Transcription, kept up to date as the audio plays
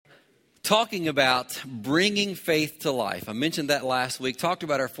Talking about bringing faith to life. I mentioned that last week, talked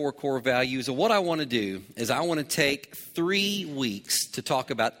about our 4 core values. And what I want to do is I want to take 3 weeks to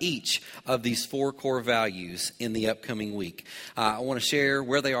talk about each of these 4 core values in the upcoming week. I want to share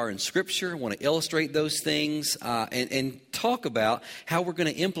where they are in Scripture. I want to illustrate those things and talk about how we're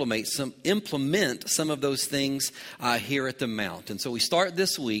going to implement some of those things here at the Mount. And so we start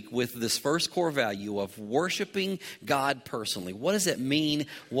this week with this first core value of worshiping God personally. What does it mean?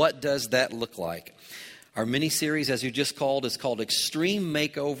 What does that look like? Our mini-series, as you just called, is called Extreme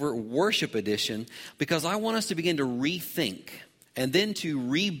Makeover Worship Edition, because I want us to begin to rethink and then to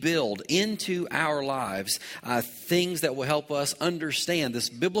rebuild into our lives things that will help us understand this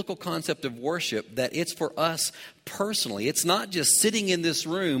biblical concept of worship, that it's for us personally. It's not just sitting in this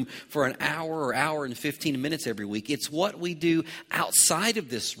room for an hour or hour and 15 minutes every week. It's what we do outside of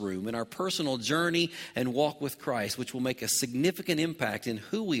this room in our personal journey and walk with Christ, which will make a significant impact in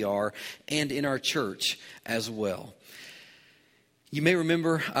who we are and in our church as well. You may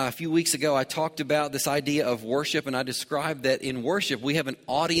remember a few weeks ago I talked about this idea of worship, and I described that in worship we have an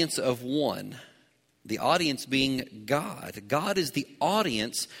audience of one. The audience being God. God is the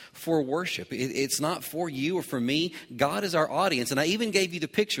audience for worship. It's not for you or for me. God is our audience. And I even gave you the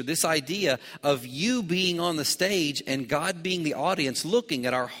picture, this idea of you being on the stage and God being the audience, looking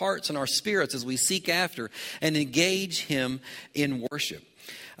at our hearts and our spirits as we seek after and engage Him in worship.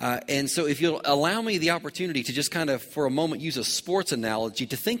 And so if you'll allow me the opportunity to just kind of for a moment use a sports analogy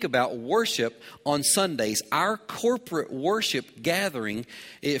to think about worship on Sundays. Our corporate worship gathering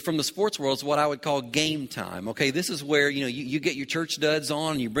from the sports world is what I would call game time. Okay, this is where you get your church duds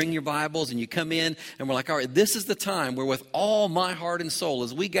on, and you bring your Bibles and you come in, and we're like, all right, this is the time where with all my heart and soul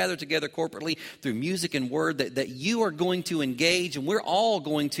as we gather together corporately through music and word that you are going to engage, and we're all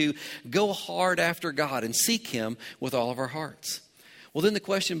going to go hard after God and seek Him with all of our hearts. Well, then the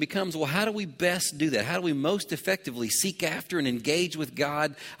question becomes, well, how do we best do that? How do we most effectively seek after and engage with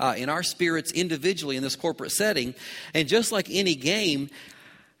God in our spirits individually in this corporate setting? And just like any game,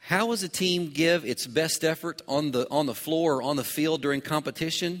 how does a team give its best effort on the floor or on the field during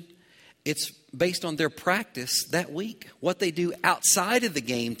competition? It's based on their practice that week. What they do outside of the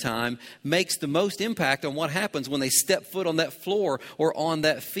game time makes the most impact on what happens when they step foot on that floor or on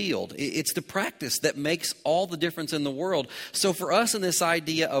that field. It's the practice that makes all the difference in the world. So for us in this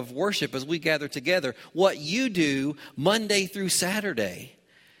idea of worship as we gather together, what you do Monday through Saturday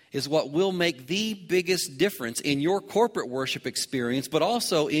is what will make the biggest difference in your corporate worship experience, but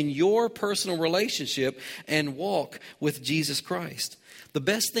also in your personal relationship and walk with Jesus Christ. The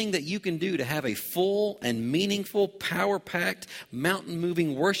best thing that you can do to have a full and meaningful, power-packed,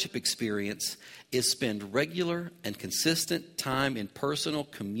 mountain-moving worship experience is spend regular and consistent time in personal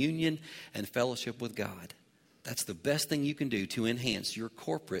communion and fellowship with God. That's the best thing you can do to enhance your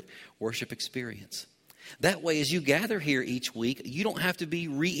corporate worship experience. That way, as you gather here each week, you don't have to be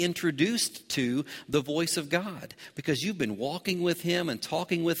reintroduced to the voice of God because you've been walking with Him and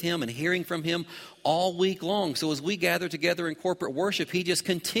talking with Him and hearing from Him all week long. So as we gather together in corporate worship, He just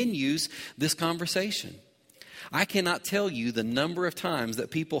continues this conversation. I cannot tell you the number of times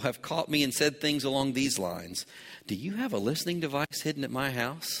that people have caught me and said things along these lines. Do you have a listening device hidden at my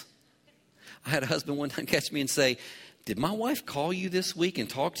house? I had a husband one time catch me and say, did my wife call you this week and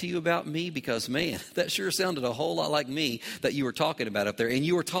talk to you about me? Because, man, that sure sounded a whole lot like me that you were talking about up there. And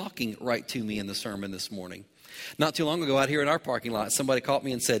you were talking right to me in the sermon this morning. Not too long ago out here in our parking lot, somebody caught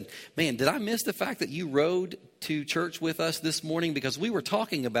me and said, man, did I miss the fact that you rode to church with us this morning? Because we were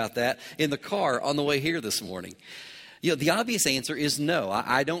talking about that in the car on the way here this morning. The obvious answer is no.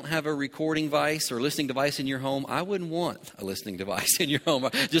 I don't have a recording device or listening device in your home. I wouldn't want a listening device in your home,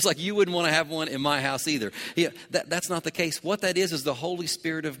 just like you wouldn't want to have one in my house either. That's not the case. What that is the Holy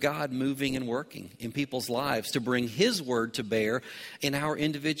Spirit of God moving and working in people's lives to bring His word to bear in our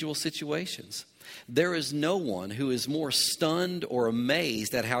individual situations. There is no one who is more stunned or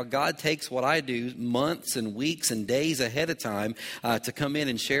amazed at how God takes what I do months and weeks and days ahead of time to come in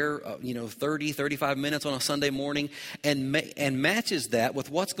and share 30, 35 minutes on a Sunday morning and matches that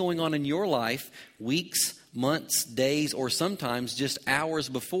with what's going on in your life weeks, months, days, or sometimes just hours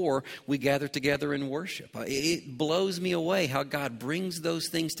before we gather together in worship. It blows me away how God brings those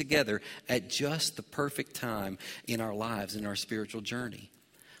things together at just the perfect time in our lives, in our spiritual journey.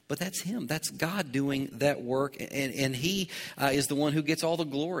 But that's Him. That's God doing that work. And He is the one who gets all the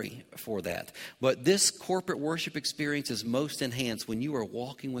glory for that. But this corporate worship experience is most enhanced when you are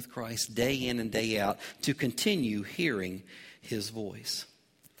walking with Christ day in and day out to continue hearing His voice.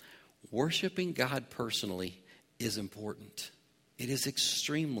 Worshiping God personally is important. It is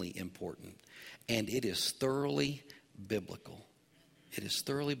extremely important. And it is thoroughly biblical. It is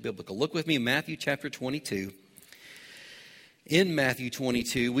thoroughly biblical. Look with me in Matthew chapter 22. In Matthew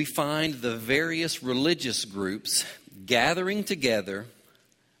 22, we find the various religious groups gathering together,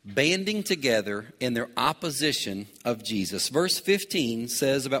 banding together in their opposition of Jesus. Verse 15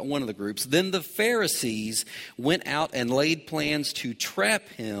 says about one of the groups, "Then the Pharisees went out and laid plans to trap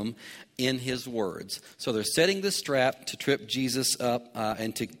him in his words." So they're setting this trap to trip Jesus up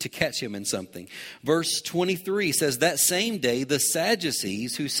and to catch him in something. Verse 23 says, "That same day, the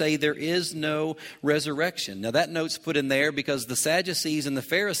Sadducees, who say there is no resurrection." Now that note's put in there because the Sadducees and the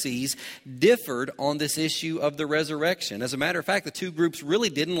Pharisees differed on this issue of the resurrection. As a matter of fact, the two groups really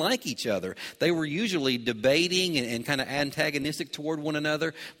didn't like each other. They were usually debating and kind of antagonistic toward one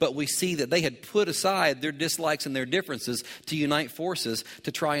another, but we see that they had put aside their dislikes and their differences to unite forces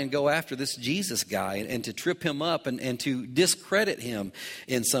to try and go after this Jesus guy and to trip him up and to discredit him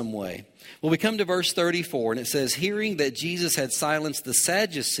in some way. Well, we come to verse 34, and it says, "Hearing that Jesus had silenced the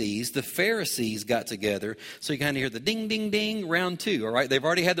Sadducees, the Pharisees got together." So you kind of hear the ding, ding, ding, round two, all right? They've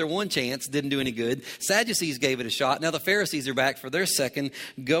already had their one chance, didn't do any good. Sadducees gave it a shot. Now the Pharisees are back for their second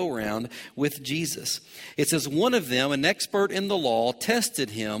go-round with Jesus. It says, "One of them, an expert in the law,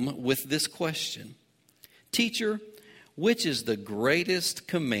 tested him with this question. 'Teacher, which is the greatest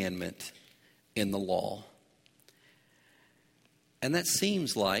commandment in the law?'" And that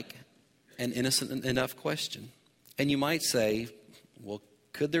seems like an innocent enough question. And you might say, well,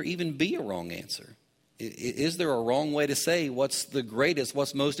 could there even be a wrong answer? Is there a wrong way to say what's the greatest,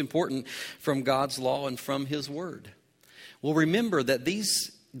 what's most important from God's law and from his word? Well, remember that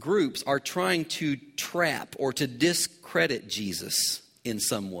these groups are trying to trap or to discredit Jesus in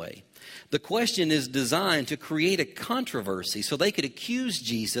some way. The question is designed to create a controversy so they could accuse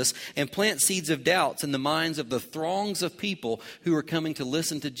Jesus and plant seeds of doubts in the minds of the throngs of people who are coming to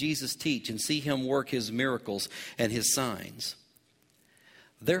listen to Jesus teach and see him work his miracles and his signs.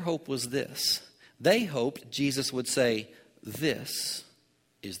 Their hope was this. They hoped Jesus would say, "This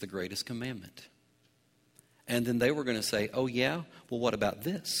is the greatest commandment." And then they were going to say, "Oh yeah? Well, what about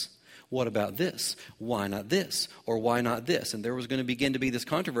this? What about this? Why not this? Or why not this?" And there was going to begin to be this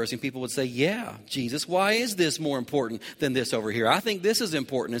controversy. And people would say, "Yeah, Jesus, why is this more important than this over here? I think this is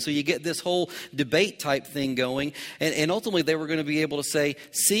important." And so you get this whole debate type thing going. And ultimately they were going to be able to say,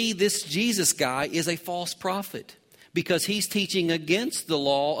 "See, this Jesus guy is a false prophet because he's teaching against the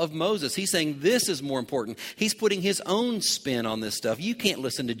law of Moses. He's saying this is more important. He's putting his own spin on this stuff. You can't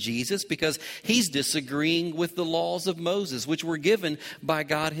listen to Jesus because he's disagreeing with the laws of Moses, which were given by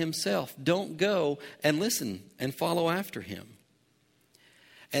God himself. Don't go and listen and follow after him."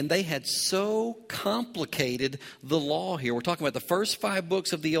 And they had so complicated the law here. We're talking about the first 5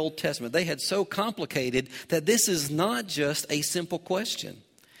 books of the Old Testament. They had so complicated that this is not just a simple question.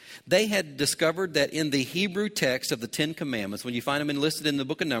 They had discovered that in the Hebrew text of the 10 Commandments, when you find them listed in the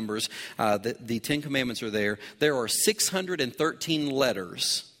book of Numbers, the 10 Commandments are there. There are 613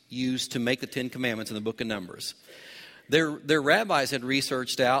 letters used to make the 10 Commandments in the book of Numbers. Their rabbis had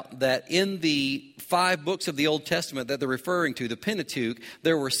researched out that in the 5 books of the Old Testament that they're referring to, the Pentateuch,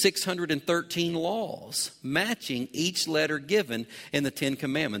 there were 613 laws matching each letter given in the 10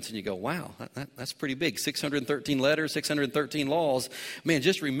 Commandments. And you go, wow, that's pretty big. 613 letters, 613 laws. Man,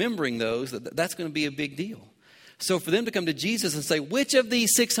 just remembering those, that's going to be a big deal. So for them to come to Jesus and say, which of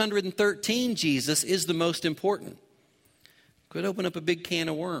these 613, Jesus, is the most important? Could open up a big can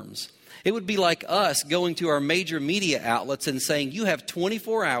of worms. It would be like us going to our major media outlets and saying, you have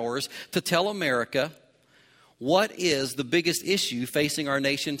 24 hours to tell America what is the biggest issue facing our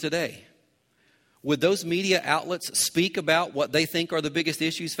nation today. Would those media outlets speak about what they think are the biggest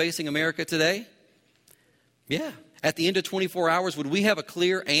issues facing America today? Yeah. At the end of 24 hours, would we have a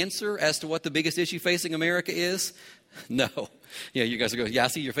clear answer as to what the biggest issue facing America is? No. Yeah, you guys are going, yeah, I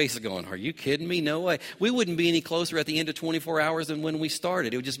see your faces going, are you kidding me? No way. We wouldn't be any closer at the end of 24 hours than when we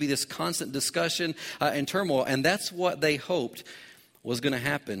started. It would just be this constant discussion and turmoil. And that's what they hoped was going to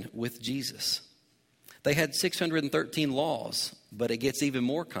happen with Jesus. They had 613 laws, but it gets even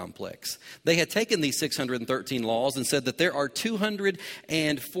more complex. They had taken these 613 laws and said that there are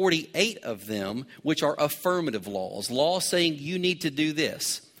 248 of them which are affirmative laws. Laws saying you need to do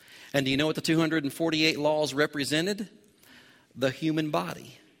this. And do you know what the 248 laws represented? The human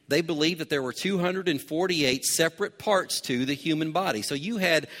body. They believed that there were 248 separate parts to the human body. So you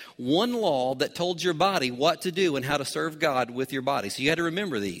had one law that told your body what to do and how to serve God with your body. So you had to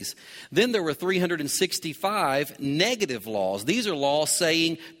remember these. Then there were 365 negative laws. These are laws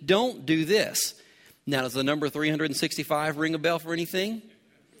saying, don't do this. Now, does the number 365 ring a bell for anything?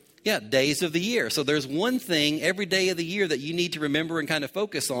 Yeah, days of the year. So there's one thing every day of the year that you need to remember and kind of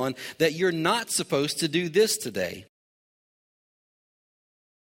focus on, that you're not supposed to do this today.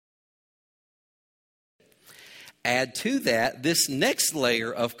 Add to that this next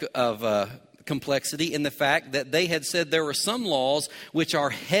layer of complexity in the fact that they had said there were some laws which are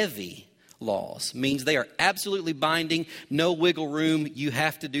heavy laws, means they are absolutely binding, no wiggle room, you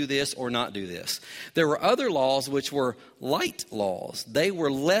have to do this or not do this. There were other laws which were light laws. They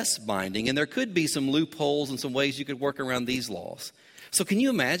were less binding, and there could be some loopholes and some ways you could work around these laws. So can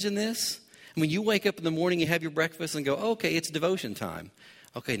you imagine this? When you wake up in the morning, you have your breakfast and go, okay, it's devotion time.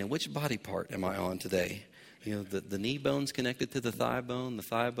 Okay, now which body part am I on today? You know, the knee bone's connected to the thigh bone.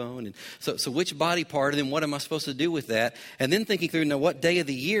 And so which body part, and then what am I supposed to do with that? And then thinking through, now what day of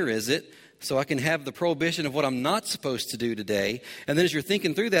the year is it? So I can have the prohibition of what I'm not supposed to do today. And then as you're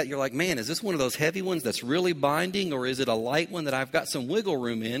thinking through that, you're like, man, is this one of those heavy ones that's really binding? Or is it a light one that I've got some wiggle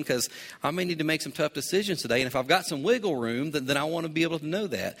room in? Because I may need to make some tough decisions today. And if I've got some wiggle room, then I want to be able to know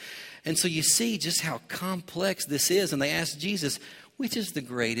that. And so you see just how complex this is. And they asked Jesus, which is the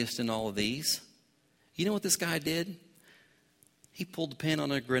greatest in all of these? You know what this guy did? He pulled the pin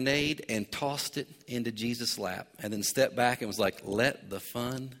on a grenade and tossed it into Jesus' lap. And then stepped back and was like, let the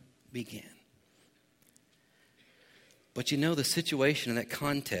fun begin. But you know, the situation in that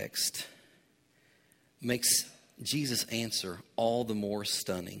context makes Jesus' answer all the more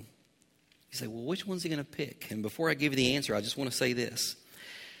stunning. You say, well, which one's he going to pick? And before I give you the answer, I just want to say this.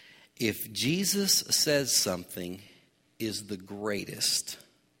 If Jesus says something is the greatest,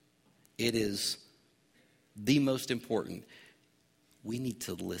 it is the most important, we need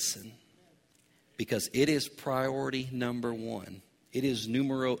to listen. Because it is priority number one. It is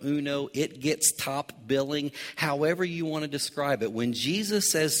numero uno. It gets top billing, however you want to describe it. When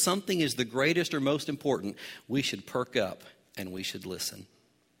Jesus says something is the greatest or most important, we should perk up and we should listen.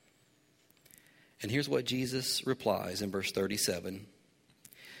 And here's what Jesus replies in verse 37.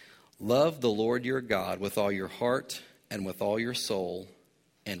 Love the Lord your God with all your heart and with all your soul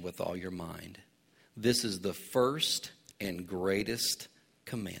and with all your mind. This is the first and greatest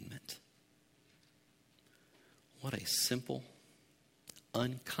commandment. What a simple,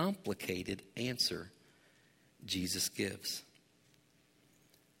 uncomplicated answer Jesus gives.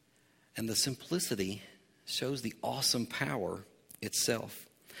 And the simplicity shows the awesome power itself.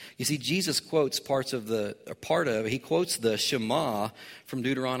 You see, Jesus quotes he quotes the Shema from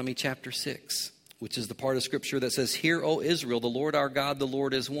Deuteronomy chapter 6, which is the part of Scripture that says, Hear, O Israel, the Lord our God, the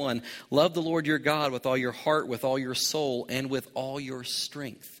Lord is one. Love the Lord your God with all your heart, with all your soul, and with all your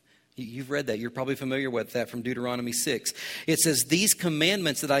strength. You've read that. You're probably familiar with that from Deuteronomy 6. It says, these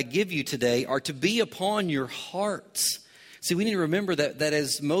commandments that I give you today are to be upon your hearts. See, we need to remember that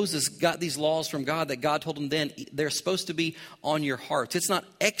as Moses got these laws from God, that God told him then, they're supposed to be on your hearts. It's not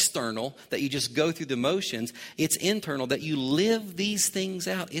external that you just go through the motions. It's internal that you live these things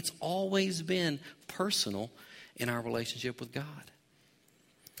out. It's always been personal in our relationship with God.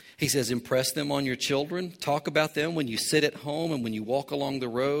 He says, impress them on your children. Talk about them when you sit at home and when you walk along the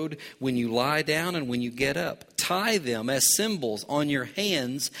road, when you lie down and when you get up. Tie them as symbols on your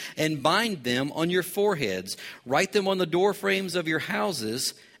hands and bind them on your foreheads. Write them on the door frames of your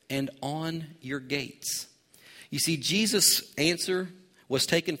houses and on your gates. You see, Jesus' answer was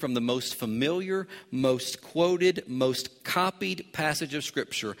taken from the most familiar, most quoted, most copied passage of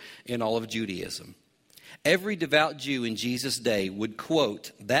Scripture in all of Judaism. Every devout Jew in Jesus' day would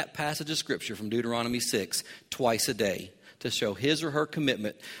quote that passage of Scripture from Deuteronomy 6 twice a day to show his or her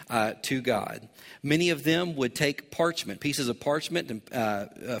commitment to God. Many of them would take parchment, pieces of parchment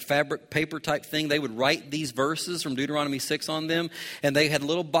and fabric paper type thing. They would write these verses from Deuteronomy 6 on them, and they had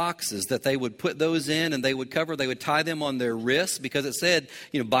little boxes that they would put those in, and they would tie them on their wrists because it said,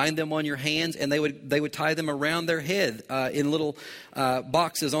 bind them on your hands, and they would tie them around their head in little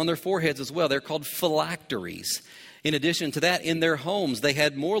boxes on their foreheads as well. They're called phylacteries. In addition to that, in their homes, they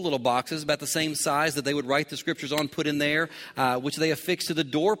had more little boxes about the same size that they would write the scriptures on, put in there, which they affixed to the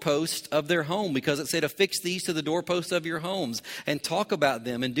doorpost of their home, because it said, affix these to the doorposts of your homes and talk about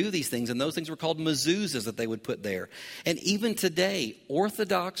them and do these things. And those things were called mezuzahs that they would put there. And even today,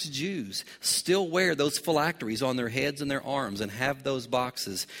 Orthodox Jews still wear those phylacteries on their heads and their arms and have those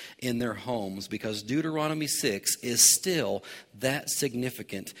boxes in their homes, because Deuteronomy 6 is still that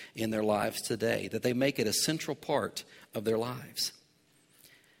significant in their lives today, that they make it a central part of their lives.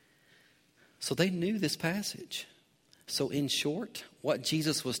 So they knew this passage. So in short, what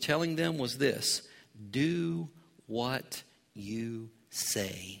Jesus was telling them was this: do what you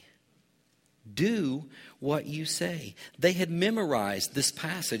say. Do what you say. They had memorized this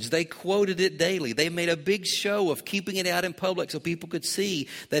passage. They quoted it daily. They made a big show of keeping it out in public so people could see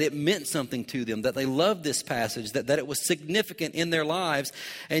that it meant something to them, that they loved this passage, that it was significant in their lives.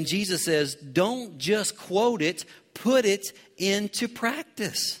 And Jesus says, don't just quote it, put it into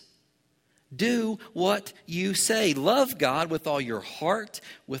practice. Do what you say. Love God with all your heart,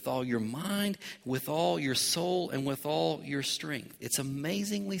 with all your mind, with all your soul, and with all your strength. It's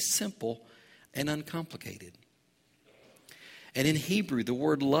amazingly simple and uncomplicated. And in Hebrew, the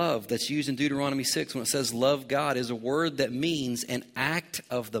word love that's used in Deuteronomy 6 when it says love God is a word that means an act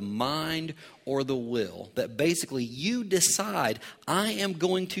of the mind or the will. That basically you decide, I am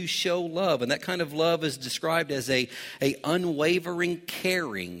going to show love. And that kind of love is described as a unwavering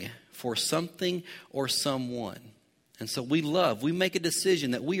caring for something or someone. And so we make a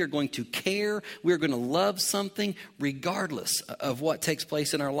decision that we are going to care, we are going to love something regardless of what takes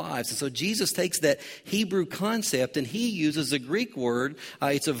place in our lives. And so Jesus takes that Hebrew concept and he uses a Greek word,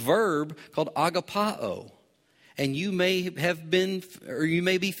 it's a verb called agapao. And you may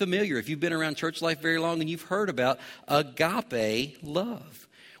be familiar if you've been around church life very long and you've heard about agape love,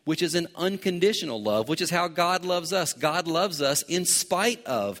 which is an unconditional love, which is how God loves us. God loves us in spite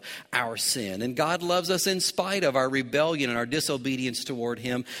of our sin. And God loves us in spite of our rebellion and our disobedience toward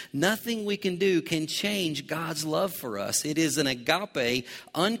him. Nothing we can do can change God's love for us. It is an agape,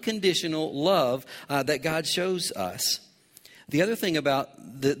 unconditional love that God shows us. The other thing about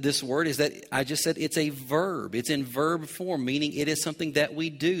this word is that I just said it's a verb. It's in verb form, meaning it is something that we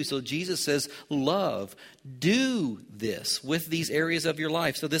do. So Jesus says, love, do this with these areas of your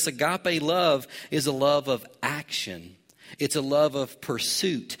life. So this agape love is a love of action. It's a love of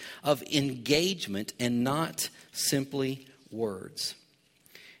pursuit, of engagement, and not simply words.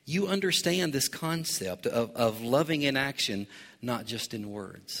 You understand this concept of loving in action, not just in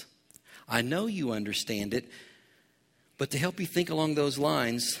words. I know you understand it. But to help you think along those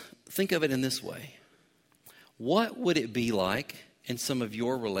lines, think of it in this way. What would it be like in some of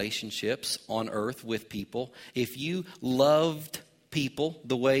your relationships on earth with people if you loved people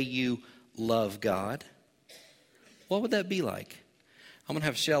the way you love God? What would that be like? I'm going to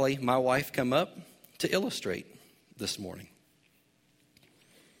have Shelley, my wife, come up to illustrate this morning.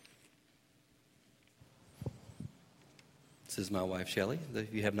 This is my wife, Shelley.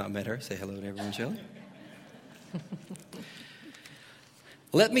 If you have not met her, say hello to everyone, Shelley.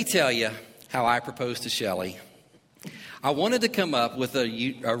 Let me tell you how I proposed to Shelley. I wanted to come up with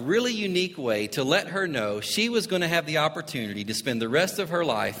a really unique way to let her know she was going to have the opportunity to spend the rest of her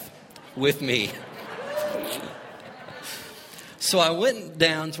life with me. So I went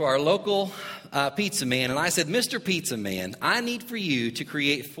down to our local pizza man and I said, Mr. Pizza Man, I need for you to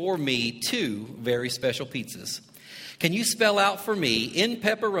create for me 2 very special pizzas. Can you spell out for me in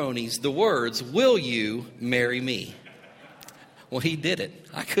pepperonis the words, will you marry me? Well, he did it.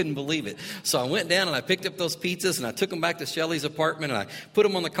 I couldn't believe it. So I went down and I picked up those pizzas and I took them back to Shelley's apartment and I put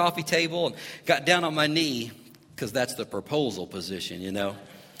them on the coffee table and got down on my knee, because that's the proposal position, you know.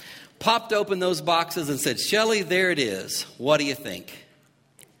 Popped open those boxes and said, Shelley, there it is. What do you think?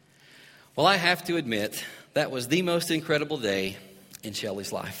 Well, I have to admit, that was the most incredible day in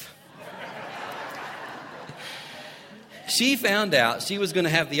Shelley's life. She found out she was going to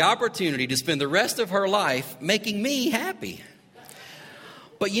have the opportunity to spend the rest of her life making me happy.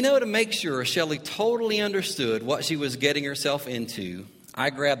 But you know, to make sure Shelley totally understood what she was getting herself into, I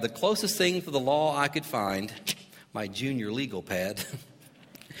grabbed the closest thing to the law I could find, my junior legal pad.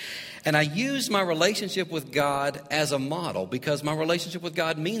 And I used my relationship with God as a model, because my relationship with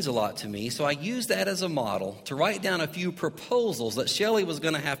God means a lot to me. So I used that as a model to write down a few proposals that Shelley was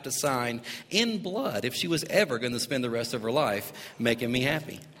going to have to sign in blood if she was ever going to spend the rest of her life making me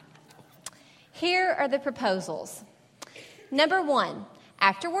happy. Here are the proposals. Number 1,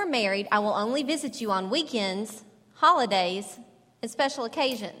 after we're married, I will only visit you on weekends, holidays, and special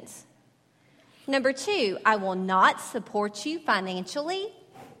occasions. Number 2, I will not support you financially.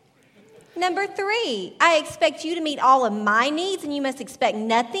 Number 3, I expect you to meet all of my needs and you must expect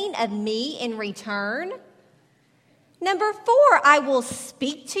nothing of me in return. Number 4, I will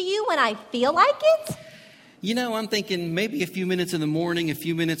speak to you when I feel like it. You know, I'm thinking maybe a few minutes in the morning, a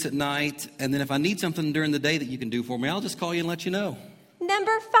few minutes at night, and then if I need something during the day that you can do for me, I'll just call you and let you know.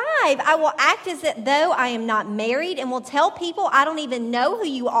 Number 5, I will act as though I am not married and will tell people I don't even know who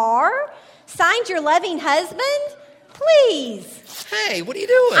you are. Signed, your loving husband? Please. Hey, what are you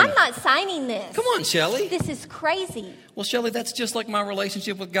doing? I'm not signing this. Come on, Shelley. This is crazy. Well, Shelley, that's just like my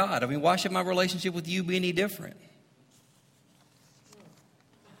relationship with God. I mean, why should my relationship with you be any different?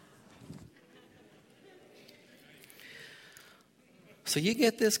 So you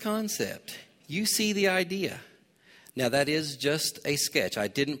get this concept. You see the idea. Now, that is just a sketch. I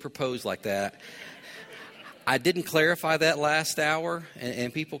didn't propose like that. I didn't clarify that last hour,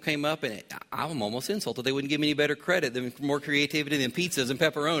 and people came up, and I'm almost insulted. They wouldn't give me any better credit, than more creativity than pizzas and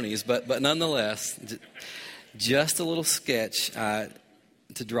pepperonis, but nonetheless, just a little sketch.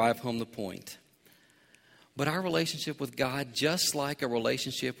 to drive home the point. But our relationship with God, just like a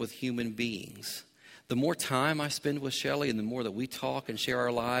relationship with human beings, the more time I spend with Shelley and the more that we talk and share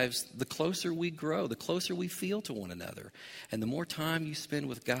our lives, the closer we grow, the closer we feel to one another. And the more time you spend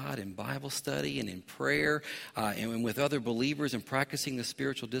with God in Bible study and in prayer and with other believers and practicing the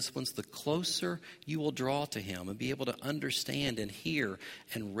spiritual disciplines, the closer you will draw to Him and be able to understand and hear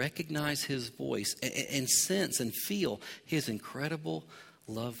and recognize His voice and sense and feel His incredible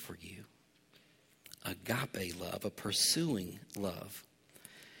love for you. Agape love, a pursuing love.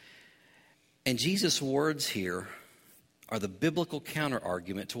 And Jesus' words here are the biblical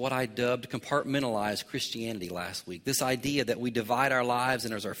counter-argument to what I dubbed compartmentalized Christianity last week. This idea that we divide our lives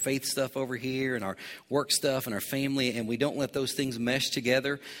and there's our faith stuff over here and our work stuff and our family, and we don't let those things mesh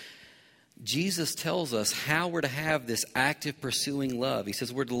together. Jesus tells us how we're to have this active pursuing love. He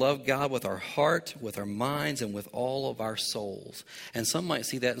says we're to love God with our heart, with our minds, and with all of our souls. And some might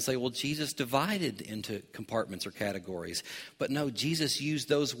see that and say, well, Jesus divided into compartments or categories. But no, Jesus used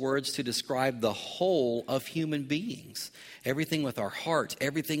those words to describe the whole of human beings. Everything with our heart,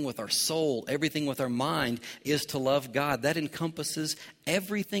 everything with our soul, everything with our mind is to love God. That encompasses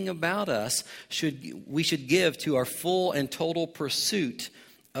everything about us we should give to our full and total pursuit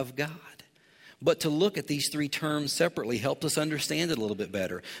of God. But to look at these three terms separately helps us understand it a little bit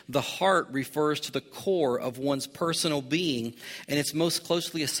better. The heart refers to the core of one's personal being, and it's most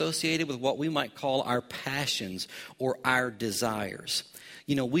closely associated with what we might call our passions or our desires.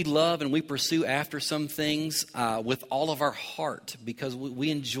 You know, we love and we pursue after some things with all of our heart because we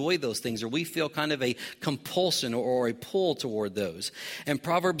enjoy those things, or we feel kind of a compulsion or a pull toward those. And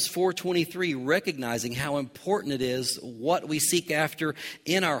Proverbs 4:23, recognizing how important it is what we seek after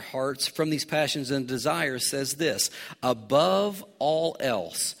in our hearts from these passions and desires, says this: above all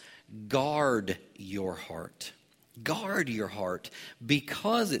else, guard your heart. Guard your heart,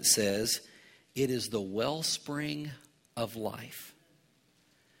 because it says it is the wellspring of life.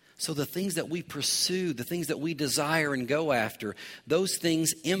 So the things that we pursue, the things that we desire and go after, those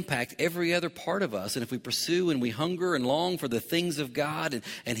things impact every other part of us. And if we pursue and we hunger and long for the things of God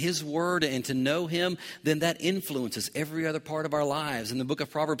and His Word and to know Him, then that influences every other part of our lives. And the book of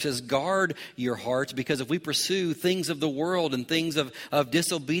Proverbs says, guard your heart, because if we pursue things of the world and things of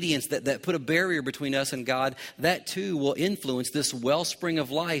disobedience that put a barrier between us and God, that too will influence this wellspring of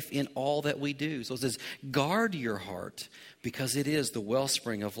life in all that we do. So it says, guard your heart, because it is the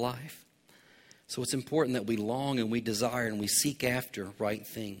wellspring of life. So it's important that we long and we desire and we seek after right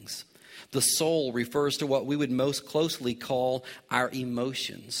things. The soul refers to what we would most closely call our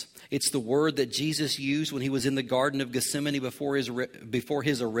emotions. It's the word that Jesus used when He was in the Garden of Gethsemane before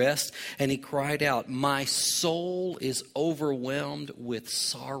his arrest, and He cried out, "My soul is overwhelmed with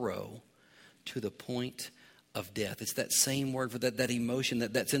sorrow to the point of death." It's that same word for that emotion,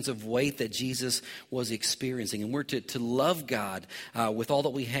 that sense of weight that Jesus was experiencing. And we're to love God with all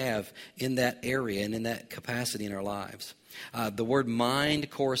that we have in that area and in that capacity in our lives. The word mind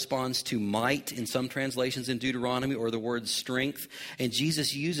corresponds to might in some translations in Deuteronomy, or the word strength. And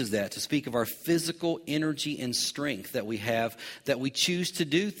Jesus uses that to speak of our physical energy and strength that we have, that we choose to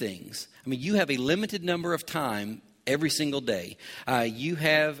do things. I mean, you have a limited number of time every single day. You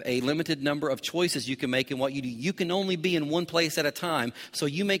have a limited number of choices you can make in what you do. You can only be in one place at a time. So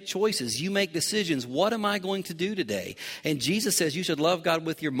you make choices. You make decisions. What am I going to do today? And Jesus says you should love God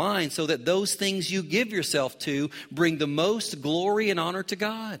with your mind so that those things you give yourself to bring the most glory and honor to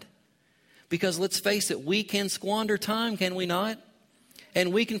God. Because let's face it, we can squander time, can we not?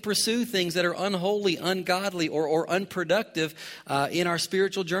 And we can pursue things that are unholy, ungodly, or unproductive in our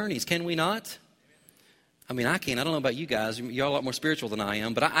spiritual journeys, can we not? I mean, I can. I don't know about you guys. You're a lot more spiritual than I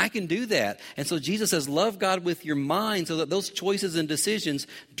am, but I can do that. And so Jesus says, love God with your mind so that those choices and decisions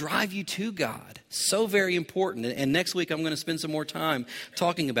drive you to God. So very important. And next week, I'm going to spend some more time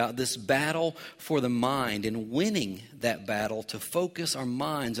talking about this battle for the mind and winning that battle to focus our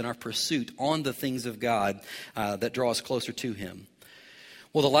minds and our pursuit on the things of God that draw us closer to Him.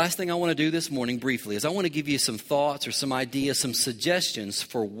 Well, the last thing I want to do this morning briefly is I want to give you some thoughts or some ideas, some suggestions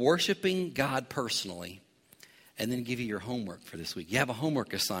for worshiping God personally. And then give you your homework for this week. You have a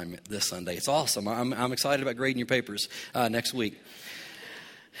homework assignment this Sunday. It's awesome. I'm excited about grading your papers next week.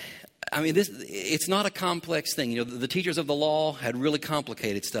 I mean, it's not a complex thing. You know, the teachers of the law had really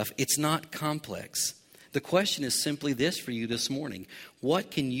complicated stuff. It's not complex. The question is simply this for you this morning.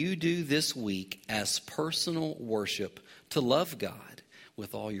 What can you do this week as personal worship to love God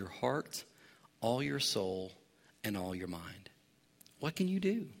with all your heart, all your soul, and all your mind? What can you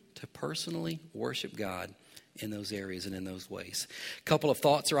do to personally worship God in those areas and in those ways. A couple of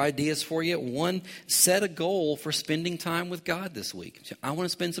thoughts or ideas for you. One, set a goal for spending time with God this week. I want to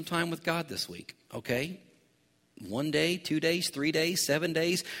spend some time with God this week. Okay? 1 day, 2 days, 3 days, 7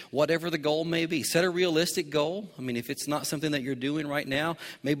 days, whatever the goal may be. Set a realistic goal. I mean, if it's not something that you're doing right now,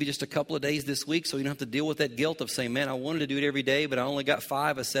 maybe just a couple of days this week so you don't have to deal with that guilt of saying, man, I wanted to do it every day, but I only got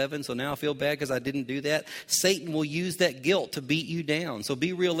 5 or 7, so now I feel bad because I didn't do that. Satan will use that guilt to beat you down. So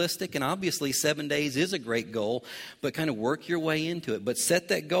be realistic, and obviously 7 days is a great goal, but kind of work your way into it. But set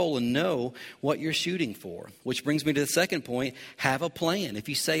that goal and know what you're shooting for. Which brings me to the second point, have a plan. If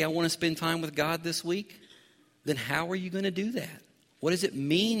you say, I want to spend time with God this week, then how are you going to do that? What does it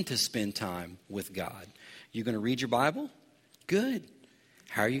mean to spend time with God? You're going to read your Bible? Good.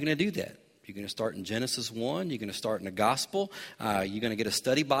 How are you going to do that? You're going to start in Genesis 1. You're going to start in the gospel. You're going to get a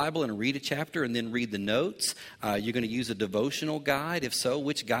study Bible and read a chapter and then read the notes. You're going to use a devotional guide. If so,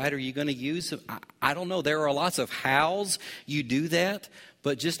 which guide are you going to use? I don't know. There are lots of hows you do that.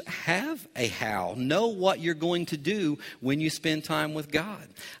 But just have a how. Know what you're going to do when you spend time with God.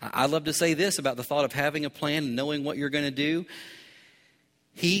 I love to say this about the thought of having a plan and knowing what you're going to do.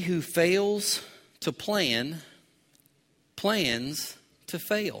 He who fails to plan, plans to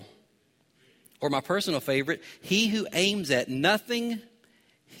fail. Or my personal favorite, he who aims at nothing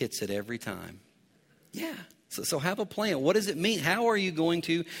hits it every time. Yeah. So have a plan. What does it mean? How are you going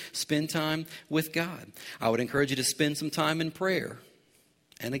to spend time with God? I would encourage you to spend some time in prayer.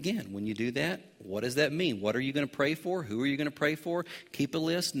 And again, when you do that, what does that mean? What are you going to pray for? Who are you going to pray for? Keep a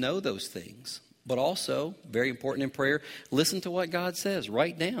list. Know those things. But also, very important in prayer, listen to what God says.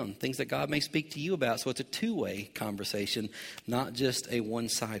 Write down things that God may speak to you about. So it's a two-way conversation, not just a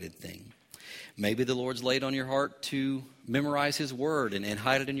one-sided thing. Maybe the Lord's laid on your heart to memorize His Word and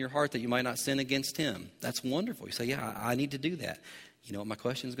hide it in your heart that you might not sin against Him. That's wonderful. You say, yeah, I need to do that. You know what my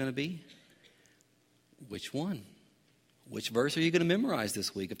question is going to be? Which one? Which verse are you going to memorize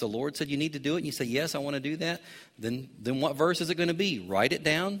this week? If the Lord said you need to do it and you say, yes, I want to do that, then what verse is it going to be? Write it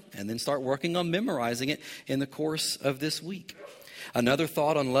down and then start working on memorizing it in the course of this week. Another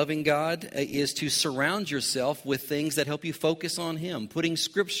thought on loving God is to surround yourself with things that help you focus on Him. Putting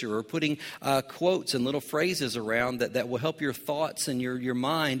scripture or putting quotes and little phrases around that will help your thoughts and your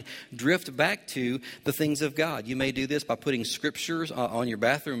mind drift back to the things of God. You may do this by putting scriptures on your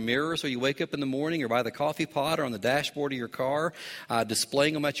bathroom mirror so you wake up in the morning, or by the coffee pot or on the dashboard of your car,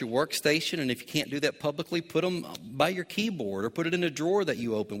 displaying them at your workstation. And if you can't do that publicly, put them by your keyboard or put it in a drawer that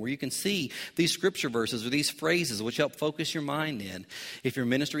you open where you can see these scripture verses or these phrases which help focus your mind in. If your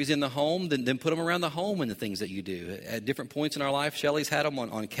ministry is in the home, then put them around the home in the things that you do. At different points in our life, Shelley's had them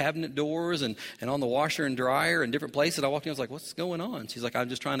on cabinet doors and on the washer and dryer and different places. I walked in, I was like, what's going on? She's like, I'm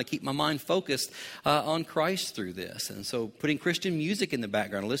just trying to keep my mind focused on Christ through this. And so putting Christian music in the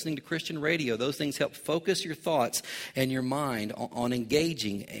background, listening to Christian radio, those things help focus your thoughts and your mind on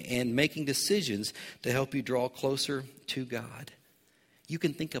engaging and making decisions to help you draw closer to God. You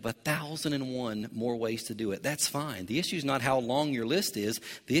can think of 1,001 more ways to do it. That's fine. The issue is not how long your list is.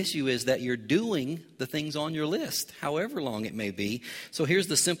 The issue is that you're doing the things on your list, however long it may be. So here's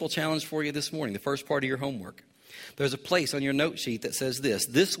the simple challenge for you this morning, the first part of your homework. There's a place on your note sheet that says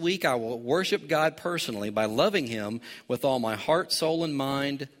this week I will worship God personally by loving Him with all my heart, soul, and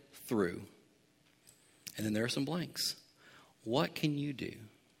mind through. And then there are some blanks. What can you do?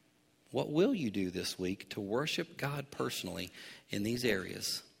 What will you do this week to worship God personally in these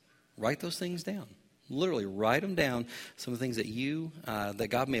areas? Write those things down. Literally write them down, some of the things that that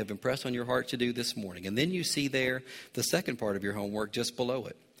God may have impressed on your heart to do this morning. And then you see there the second part of your homework just below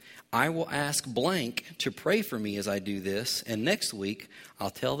it. I will ask blank to pray for me as I do this, and next week I'll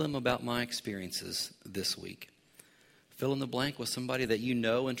tell them about my experiences this week. Fill in the blank with somebody that you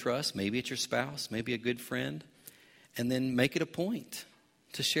know and trust. Maybe it's your spouse, maybe a good friend. And then make it a point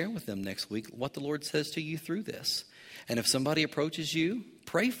to share with them next week what the Lord says to you through this. And if somebody approaches you,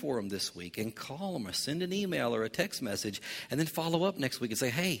 pray for them this week and call them or send an email or a text message, and then follow up next week and say,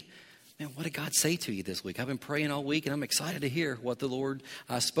 hey, man, what did God say to you this week? I've been praying all week and I'm excited to hear what the Lord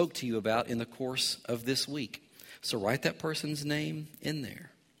spoke to you about in the course of this week. So write that person's name in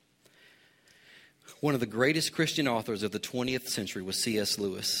there. One of the greatest Christian authors of the 20th century was C.S.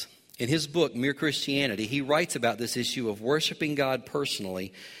 Lewis. In his book, Mere Christianity, he writes about this issue of worshiping God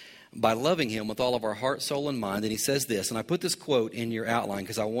personally by loving Him with all of our heart, soul, and mind. And he says this, and I put this quote in your outline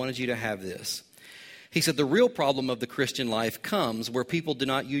because I wanted you to have this. He said, the real problem of the Christian life comes where people do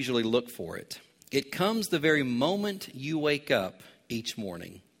not usually look for it. It comes the very moment you wake up each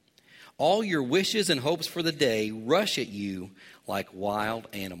morning. All your wishes and hopes for the day rush at you like wild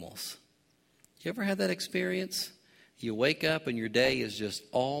animals. You ever had that experience? You wake up and your day is just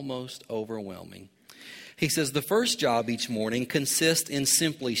almost overwhelming. He says the first job each morning consists in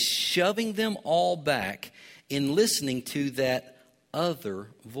simply shoving them all back in listening to that other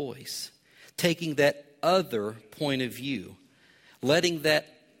voice, taking that other point of view, letting that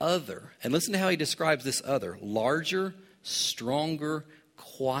other, and listen to how he describes this other, larger, stronger,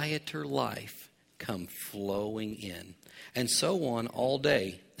 quieter life come flowing in. And so on all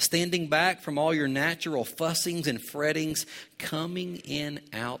day, standing back from all your natural fussings and frettings, coming in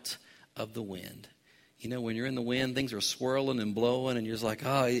out of the wind. You know, when you're in the wind, things are swirling and blowing, and you're just like,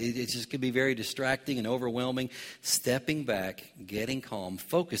 it just could be very distracting and overwhelming. Stepping back, getting calm,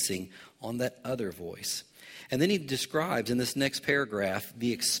 focusing on that other voice. And then he describes in this next paragraph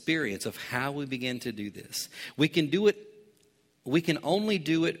the experience of how we begin to do this. We can only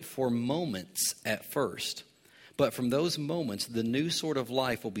do it for moments at first. But from those moments, the new sort of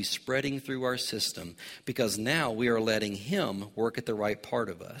life will be spreading through our system because now we are letting him work at the right part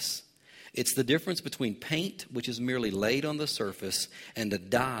of us. It's the difference between paint, which is merely laid on the surface, and a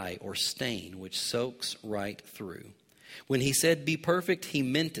dye or stain, which soaks right through. When he said be perfect, he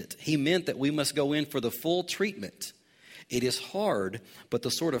meant it. He meant that we must go in for the full treatment. It is hard, but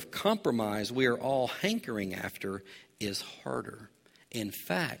the sort of compromise we are all hankering after is harder. In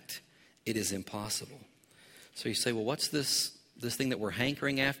fact, it is impossible. So you say, well, what's this thing that we're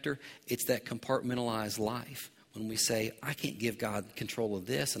hankering after? It's that compartmentalized life. When we say, I can't give God control of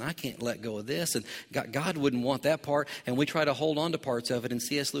this, and I can't let go of this, and God wouldn't want that part, and we try to hold on to parts of it, and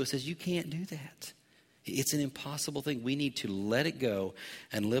C.S. Lewis says, you can't do that. It's an impossible thing. We need to let it go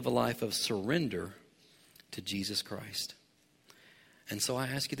and live a life of surrender to Jesus Christ. And so I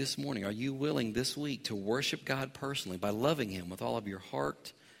ask you this morning, are you willing this week to worship God personally by loving him with all of your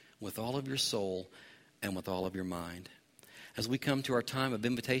heart, with all of your soul, and with all of your mind? As we come to our time of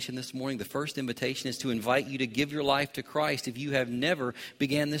invitation this morning, the first invitation is to invite you to give your life to Christ if you have never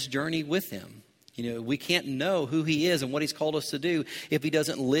began this journey with him. You know, we can't know who he is and what he's called us to do if he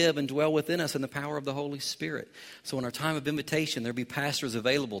doesn't live and dwell within us in the power of the Holy Spirit. So in our time of invitation, there'll be pastors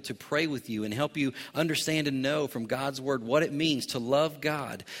available to pray with you and help you understand and know from God's word what it means to love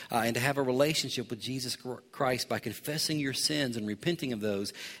God and to have a relationship with Jesus Christ by confessing your sins and repenting of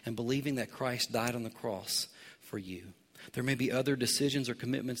those and believing that Christ died on the cross for you. There may be other decisions or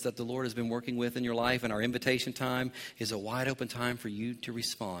commitments that the Lord has been working with in your life, and our invitation time is a wide open time for you to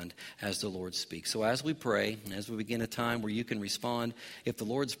respond as the Lord speaks. So as we pray, and as we begin a time where you can respond, if the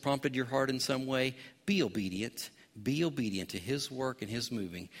Lord's prompted your heart in some way, be obedient. Be obedient to his work and his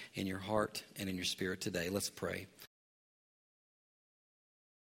moving in your heart and in your spirit today. Let's pray.